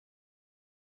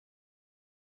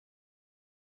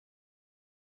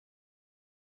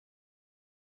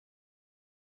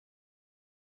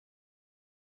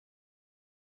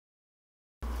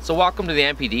So welcome to the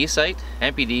NPD site.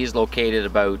 NPD is located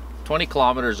about 20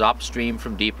 kilometers upstream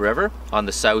from Deep River on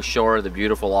the south shore of the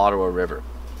beautiful Ottawa River.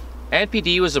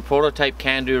 NPD was a prototype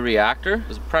CANDU reactor. It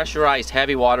was a pressurized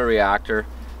heavy water reactor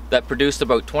that produced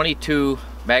about 22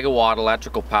 megawatt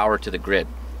electrical power to the grid.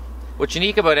 What's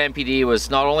unique about NPD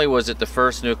was not only was it the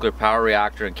first nuclear power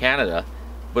reactor in Canada,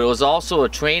 but it was also a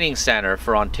training center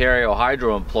for Ontario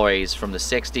Hydro employees from the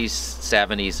 60s,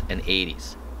 70s and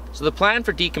 80s. So the plan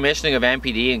for decommissioning of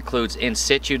NPD includes in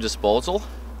situ disposal,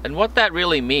 and what that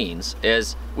really means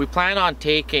is we plan on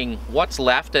taking what's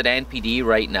left at NPD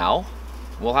right now.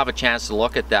 We'll have a chance to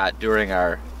look at that during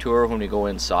our tour when we go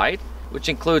inside, which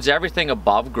includes everything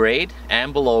above grade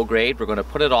and below grade. We're going to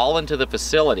put it all into the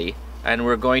facility and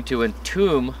we're going to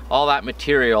entomb all that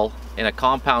material in a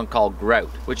compound called grout,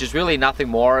 which is really nothing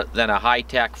more than a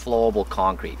high-tech flowable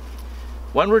concrete.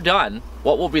 When we're done,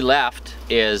 what will be left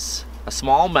is a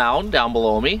small mound down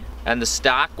below me, and the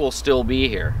stack will still be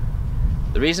here.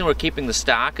 The reason we're keeping the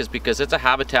stack is because it's a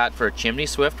habitat for a chimney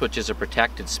swift, which is a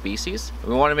protected species.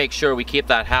 We want to make sure we keep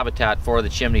that habitat for the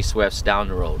chimney swifts down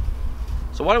the road.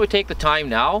 So why don't we take the time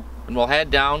now and we'll head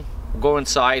down, we'll go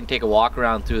inside and take a walk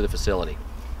around through the facility.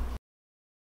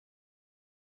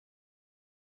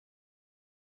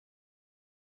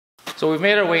 So we've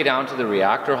made our way down to the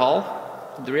reactor hall.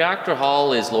 The reactor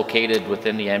hall is located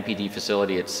within the NPD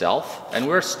facility itself, and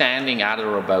we're standing at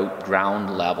or about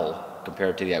ground level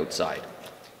compared to the outside.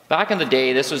 Back in the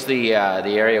day, this was the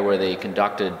area where they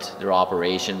conducted their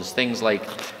operations, things like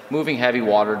moving heavy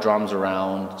water drums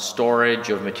around, storage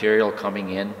of material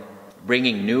coming in,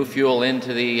 bringing new fuel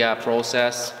into the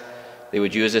process. They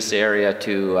would use this area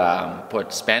to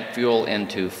put spent fuel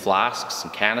into flasks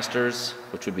and canisters,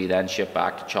 which would be then shipped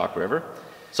back to Chalk River.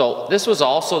 So this was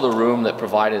also the room that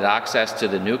provided access to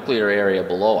the nuclear area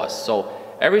below us. So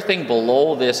everything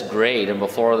below this grade and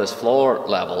before this floor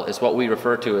level is what we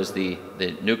refer to as the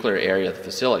nuclear area of the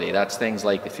facility. That's things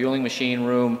like the fueling machine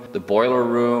room, the boiler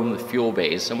room, the fuel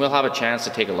bays, and we'll have a chance to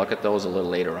take a look at those a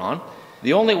little later on.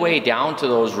 The only way down to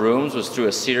those rooms was through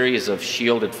a series of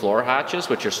shielded floor hatches,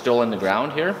 which are still in the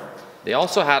ground here. They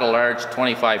also had a large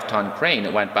 25-ton crane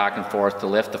that went back and forth to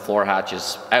lift the floor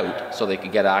hatches out so they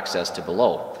could get access to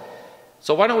below.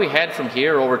 So why don't we head from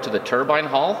here over to the turbine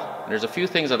hall. And there's a few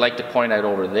things I'd like to point out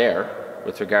over there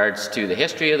with regards to the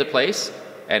history of the place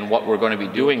and what we're going to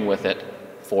be doing with it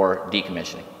for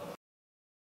decommissioning.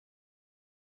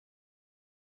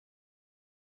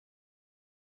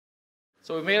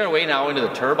 So we've made our way now into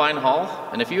the turbine hall,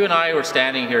 and if you and I were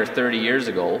standing here 30 years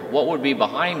ago, what would be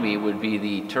behind me would be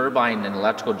the turbine and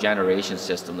electrical generation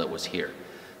system that was here.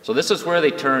 So this is where they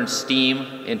turn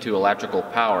steam into electrical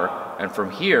power, and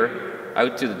from here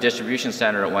out to the distribution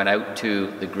center it went out to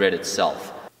the grid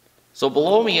itself. So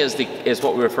below me is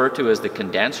what we refer to as the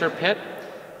condenser pit,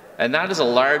 and that is a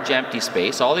large empty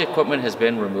space. All the equipment has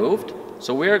been removed,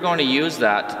 so we are going to use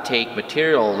that to take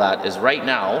material that is right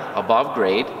now above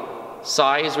grade,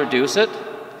 size reduce it,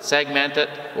 segment it,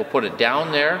 we'll put it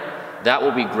down there. That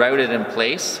will be grouted in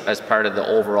place as part of the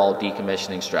overall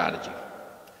decommissioning strategy.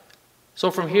 So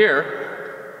from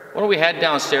here, why don't we head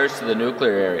downstairs to the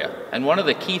nuclear area? And one of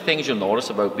the key things you'll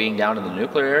notice about being down in the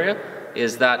nuclear area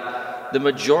is that the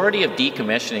majority of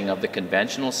decommissioning of the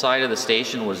conventional side of the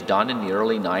station was done in the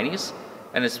early 90s,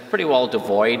 and it's pretty well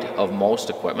devoid of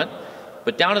most equipment.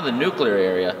 But down in the nuclear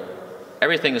area,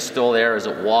 everything is still there as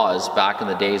it was back in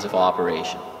the days of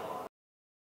operation.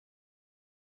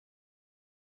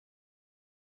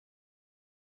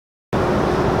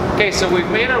 Okay, so we've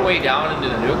made our way down into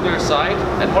the nuclear side,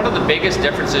 and one of the biggest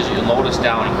differences you'll notice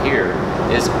down here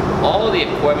is all of the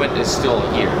equipment is still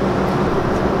here.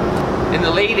 In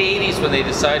the late 80s, when they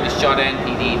decided to shut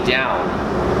NPD down,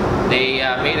 they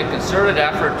made a concerted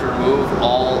effort to remove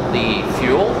all the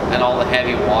fuel and all the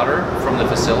heavy water from the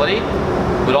facility,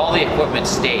 but all the equipment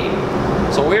stayed.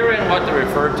 So we're in what they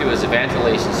refer to as a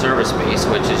ventilation service space,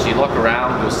 which as you look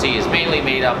around you'll see is mainly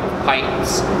made up of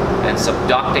pipes and some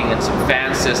ducting and some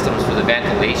fan systems for the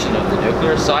ventilation of the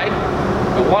nuclear side.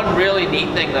 But one really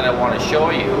neat thing that I want to show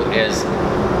you is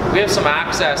we have some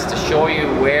access to show you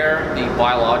where the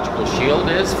biological shield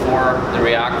is for the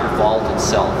reactor vault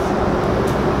itself.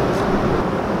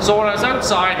 So when I was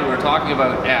outside we were talking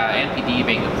about NPD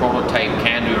being the prototype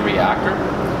CANDU reactor.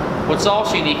 What's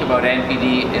also unique about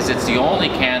NPD is it's the only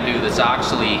CANDU that's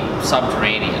actually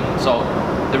subterranean. So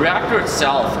the reactor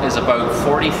itself is about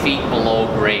 40 feet below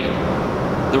grade.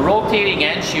 The rotating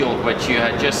end shield, which you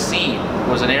had just seen,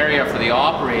 was an area for the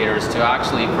operators to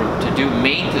actually do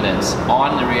maintenance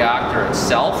on the reactor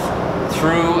itself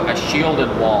through a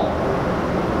shielded wall.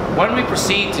 When we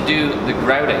proceed to do the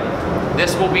grouting,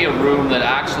 this will be a room that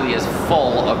actually is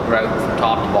full of grout from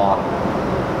top to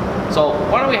bottom. So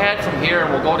why don't we head from here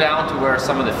and we'll go down to where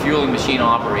some of the fueling machine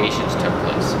operations took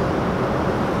place.